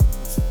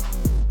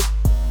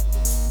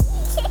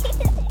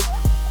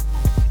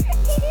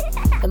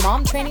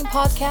Mom Training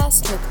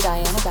Podcast with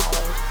Diana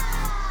Ballard.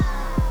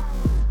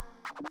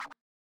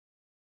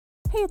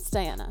 Hey, it's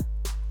Diana.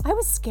 I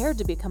was scared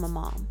to become a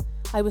mom.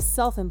 I was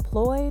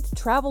self-employed,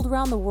 traveled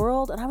around the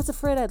world, and I was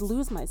afraid I'd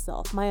lose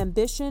myself, my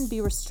ambition,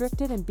 be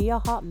restricted, and be a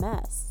hot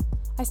mess.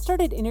 I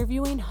started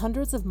interviewing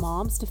hundreds of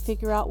moms to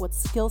figure out what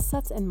skill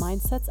sets and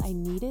mindsets I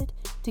needed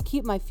to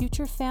keep my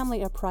future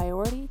family a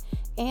priority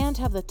and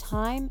have the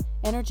time,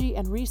 energy,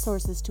 and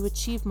resources to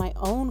achieve my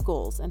own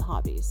goals and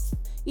hobbies.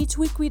 Each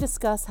week we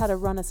discuss how to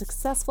run a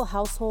successful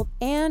household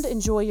and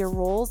enjoy your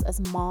roles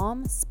as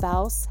mom,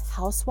 spouse,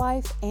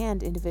 housewife,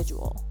 and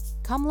individual.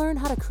 Come learn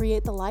how to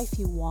create the life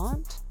you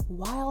want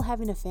while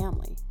having a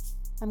family.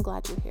 I'm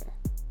glad you're here.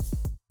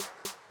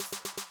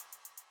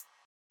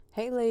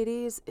 Hey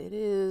ladies, it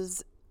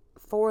is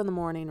 4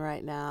 a.m.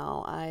 right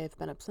now. I've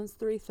been up since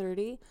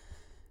 3:30.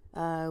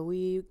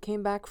 We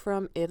came back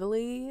from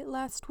Italy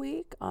last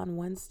week on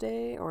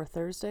Wednesday or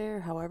Thursday or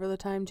however the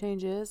time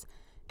change is,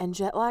 and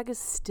jet lag is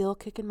still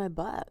kicking my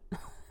butt.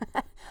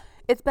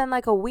 It's been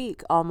like a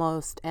week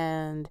almost,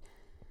 and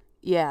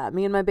yeah,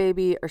 me and my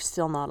baby are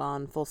still not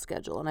on full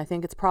schedule, and I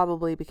think it's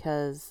probably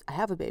because I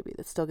have a baby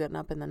that's still getting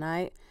up in the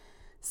night,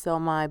 so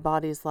my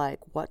body's like,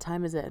 what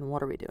time is it and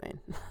what are we doing?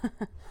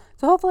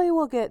 So hopefully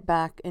we'll get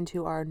back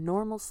into our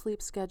normal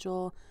sleep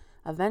schedule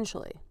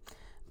eventually.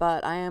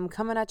 But I am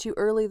coming at you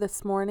early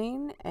this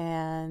morning,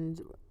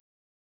 and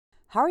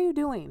how are you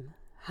doing?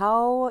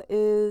 How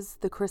is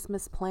the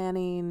Christmas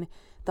planning,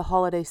 the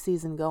holiday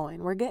season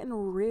going? We're getting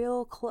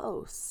real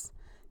close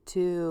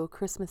to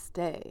Christmas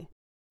Day.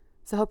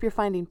 So I hope you're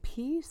finding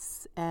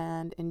peace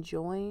and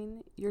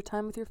enjoying your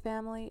time with your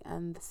family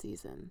and the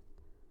season.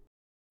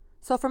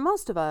 So for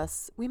most of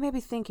us, we may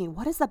be thinking,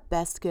 what is the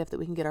best gift that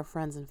we can get our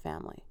friends and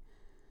family?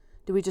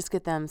 Do we just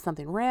get them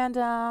something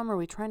random, or are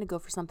we trying to go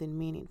for something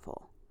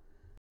meaningful?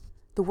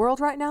 The world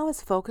right now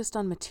is focused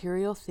on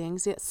material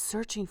things, yet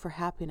searching for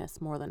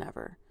happiness more than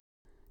ever.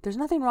 There's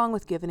nothing wrong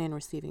with giving and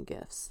receiving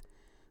gifts,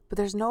 but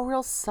there's no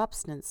real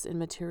substance in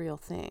material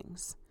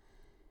things.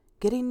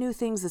 Getting new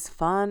things is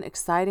fun,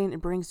 exciting,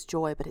 and brings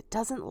joy, but it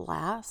doesn't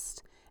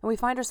last, and we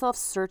find ourselves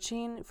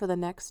searching for the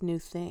next new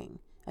thing,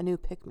 a new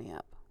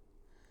pick-me-up.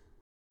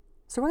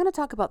 So we're going to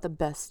talk about the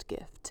best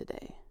gift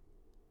today.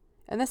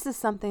 And this is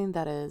something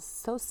that is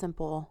so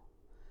simple,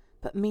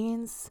 but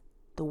means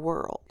the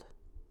world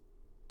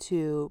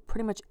to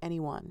pretty much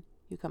anyone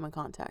you come in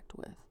contact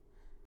with.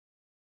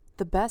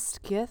 The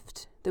best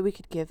gift that we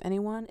could give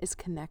anyone is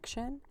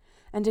connection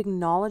and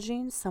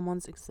acknowledging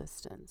someone's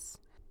existence.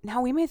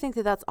 Now, we may think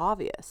that that's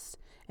obvious,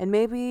 and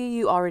maybe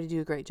you already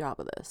do a great job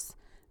of this,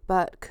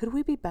 but could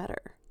we be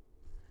better?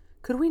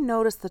 Could we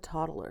notice the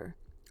toddler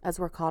as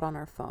we're caught on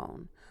our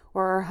phone,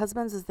 or our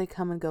husbands as they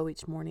come and go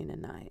each morning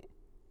and night?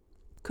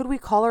 Could we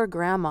call our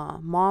grandma,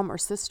 mom, or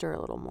sister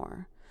a little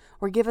more?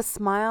 Or give a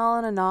smile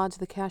and a nod to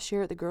the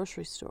cashier at the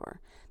grocery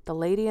store, the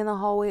lady in the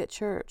hallway at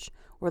church,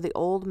 or the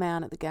old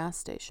man at the gas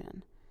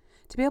station?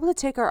 To be able to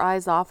take our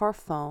eyes off our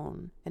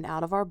phone and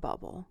out of our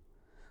bubble,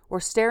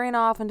 or staring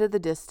off into the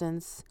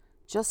distance,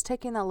 just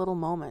taking that little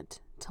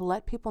moment to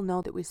let people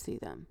know that we see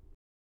them.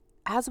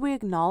 As we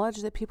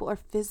acknowledge that people are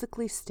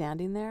physically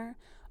standing there,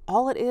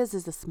 all it is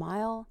a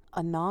smile,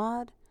 a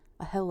nod,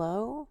 a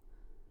hello,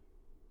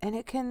 and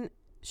it can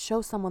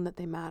show someone that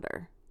they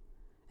matter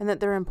and that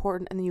they're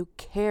important and that you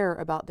care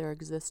about their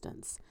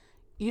existence.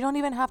 You don't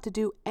even have to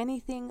do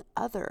anything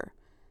other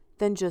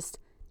than just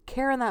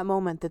care in that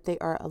moment that they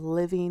are a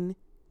living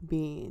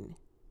being.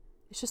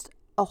 It's just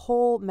a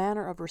whole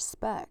manner of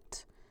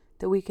respect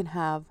that we can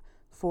have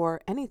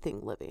for anything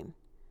living,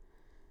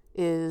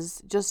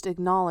 is just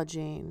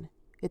acknowledging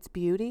its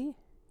beauty.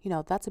 You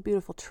know, that's a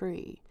beautiful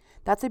tree.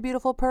 That's a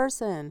beautiful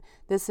person.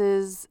 This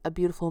is a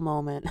beautiful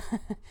moment.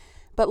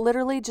 But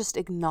literally just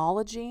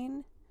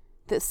acknowledging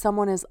that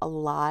someone is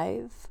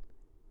alive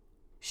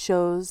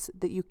shows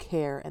that you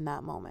care in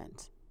that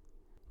moment.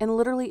 And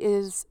literally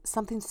is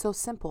something so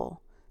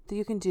simple that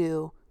you can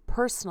do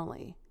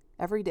personally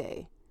every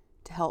day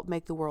to help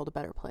make the world a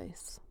better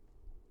place.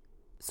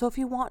 So if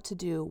you want to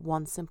do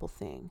one simple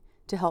thing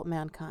to help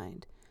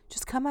mankind,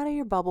 just come out of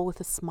your bubble with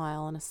a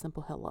smile and a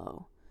simple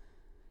hello.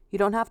 You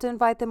don't have to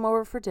invite them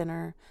over for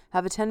dinner,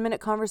 have a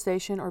 10-minute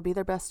conversation, or be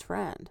their best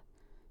friend.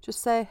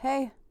 Just say,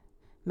 hey,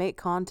 make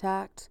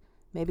contact,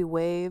 maybe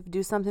wave,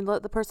 do something to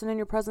let the person in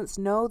your presence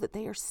know that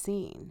they are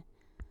seen.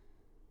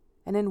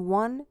 And in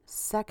 1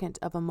 second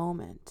of a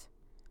moment,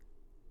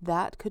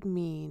 that could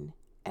mean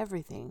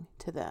everything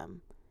to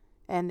them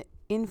and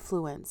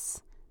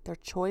influence their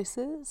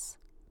choices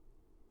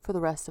for the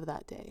rest of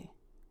that day.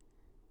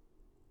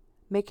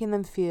 Making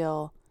them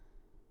feel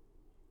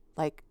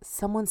like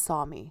someone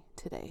saw me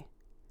today.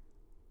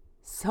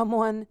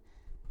 Someone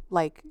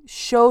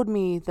showed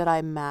me that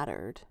I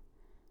mattered.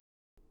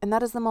 And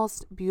that is the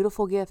most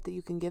beautiful gift that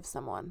you can give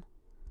someone.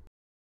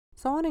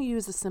 So I want to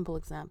use a simple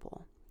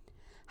example.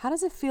 How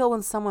does it feel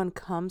when someone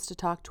comes to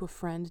talk to a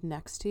friend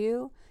next to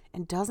you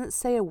and doesn't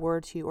say a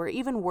word to you, or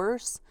even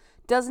worse,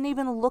 doesn't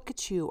even look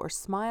at you or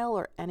smile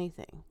or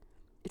anything?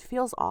 It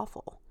feels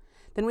awful.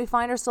 Then we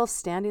find ourselves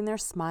standing there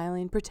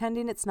smiling,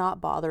 pretending it's not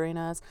bothering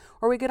us,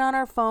 or we get on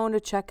our phone to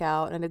check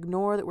out and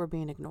ignore that we're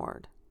being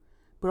ignored.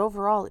 But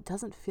overall, it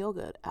doesn't feel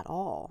good at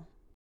all.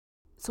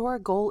 So our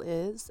goal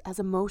is, as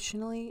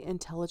emotionally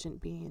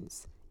intelligent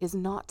beings, is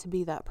not to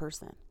be that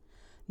person.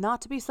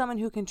 Not to be someone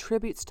who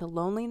contributes to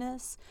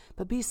loneliness,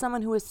 but be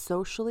someone who is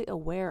socially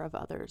aware of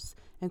others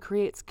and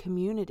creates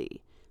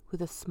community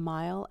with a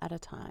smile at a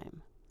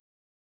time.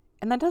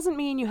 And that doesn't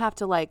mean you have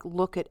to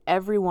look at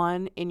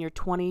everyone in your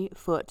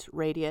 20-foot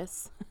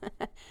radius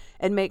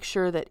and make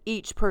sure that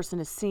each person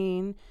is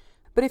seen.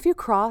 But if you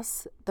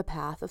cross the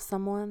path of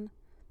someone,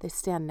 they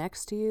stand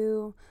next to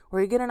you, or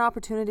you get an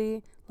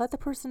opportunity, let the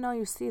person know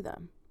you see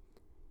them.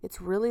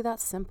 It's really that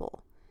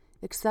simple.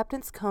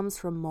 Acceptance comes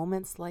from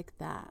moments like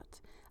that.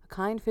 A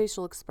kind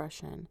facial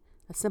expression,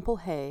 a simple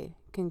hey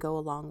can go a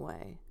long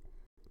way.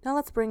 Now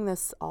let's bring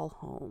this all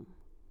home.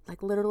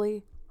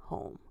 Literally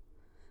home.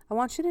 I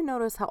want you to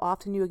notice how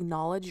often you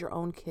acknowledge your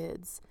own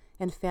kids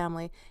and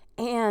family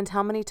and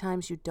how many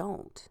times you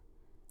don't.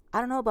 I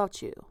don't know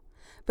about you,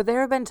 but there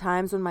have been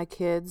times when my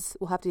kids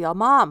will have to yell,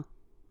 "Mom!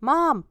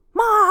 Mom!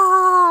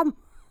 Mom!"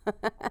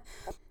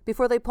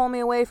 before they pull me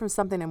away from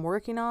something I'm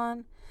working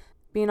on,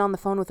 being on the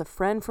phone with a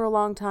friend for a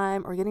long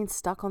time, or getting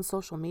stuck on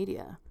social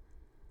media.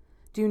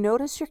 Do you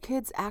notice your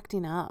kids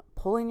acting up,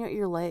 pulling at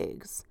your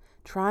legs,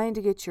 trying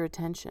to get your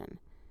attention?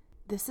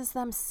 This is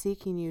them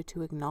seeking you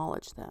to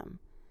acknowledge them.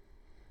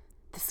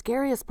 The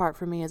scariest part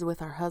for me is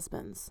with our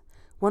husbands.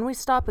 When we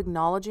stop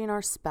acknowledging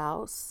our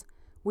spouse,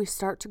 we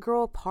start to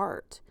grow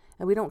apart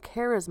and we don't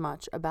care as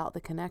much about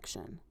the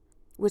connection,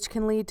 which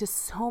can lead to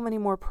so many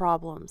more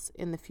problems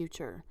in the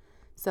future.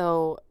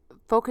 So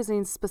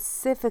focusing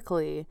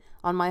specifically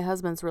on my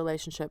husband's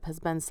relationship has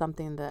been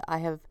something that I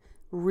have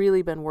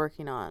really been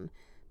working on,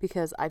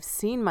 because I've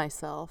seen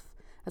myself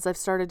as I've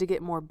started to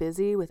get more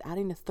busy with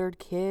adding a third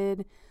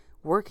kid,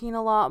 working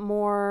a lot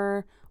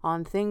more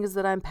on things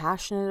that I'm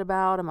passionate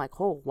about. I'm like,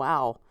 oh,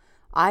 wow,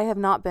 I have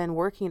not been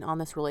working on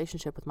this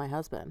relationship with my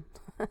husband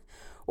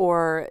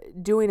or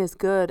doing as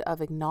good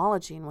of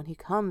acknowledging when he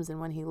comes and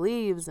when he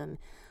leaves. And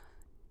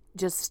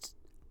just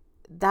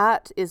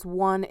that is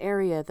one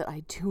area that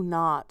I do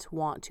not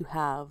want to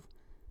have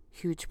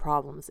huge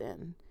problems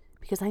in,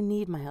 because I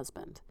need my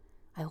husband.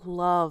 I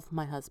love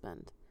my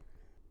husband.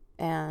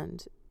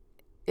 And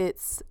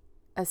it's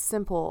as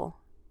simple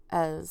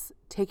as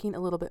taking a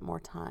little bit more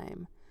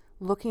time,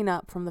 looking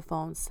up from the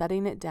phone,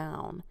 setting it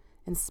down,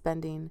 and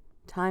spending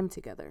time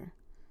together.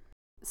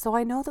 So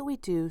I know that we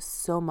do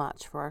so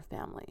much for our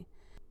family,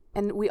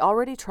 and we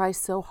already try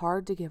so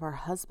hard to give our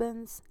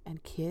husbands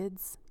and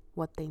kids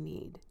what they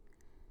need.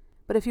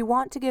 But if you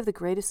want to give the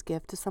greatest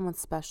gift to someone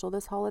special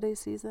this holiday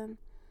season,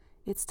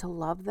 it's to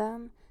love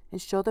them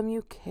and show them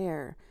you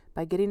care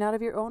by getting out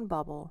of your own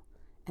bubble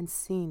and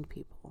seeing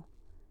people,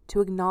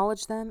 to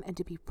acknowledge them and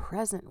to be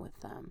present with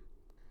them.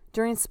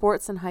 During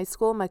sports in high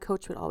school, my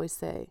coach would always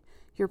say,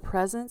 your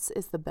presence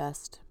is the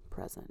best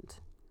present.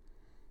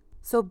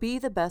 So be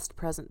the best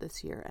present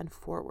this year and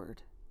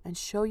forward, and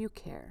show you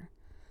care.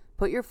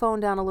 Put your phone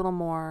down a little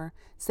more,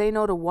 say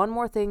no to one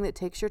more thing that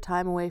takes your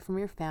time away from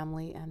your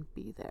family, and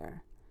be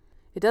there.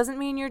 It doesn't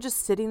mean you're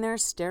just sitting there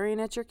staring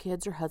at your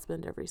kids or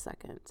husband every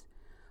second,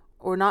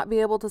 or not be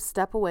able to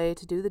step away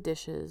to do the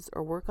dishes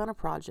or work on a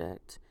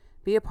project,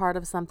 be a part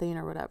of something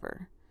or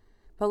whatever.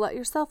 But let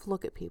yourself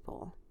look at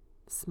people,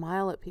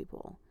 smile at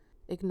people,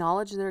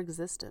 acknowledge their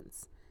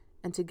existence,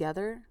 and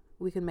together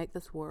we can make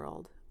this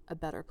world a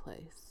better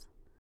place.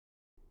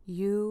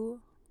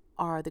 You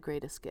are the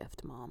greatest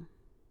gift, Mom.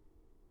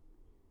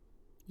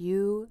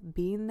 You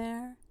being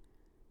there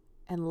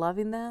and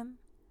loving them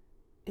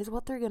is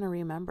what they're going to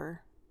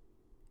remember,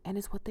 and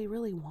is what they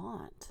really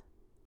want.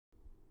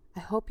 I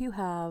hope you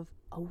have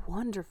a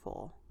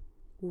wonderful,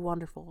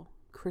 wonderful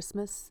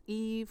Christmas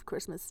Eve,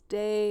 Christmas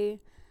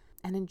Day,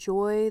 and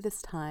enjoy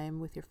this time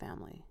with your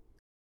family.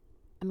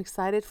 I'm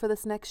excited for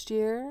this next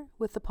year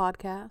with the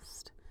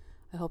podcast.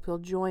 I hope you'll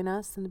join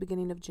us in the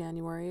beginning of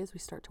January as we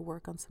start to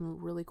work on some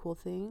really cool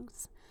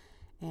things.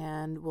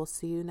 And we'll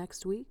see you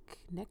next week,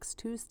 next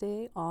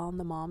Tuesday on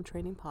the Mom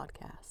Training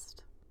Podcast.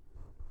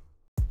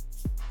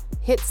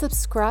 Hit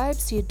subscribe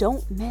so you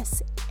don't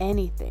miss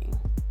anything.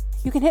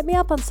 You can hit me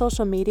up on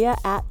social media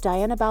at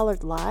Diana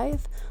Ballard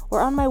Live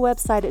or on my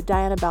website at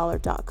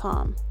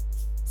dianaballard.com.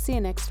 See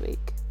you next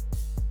week.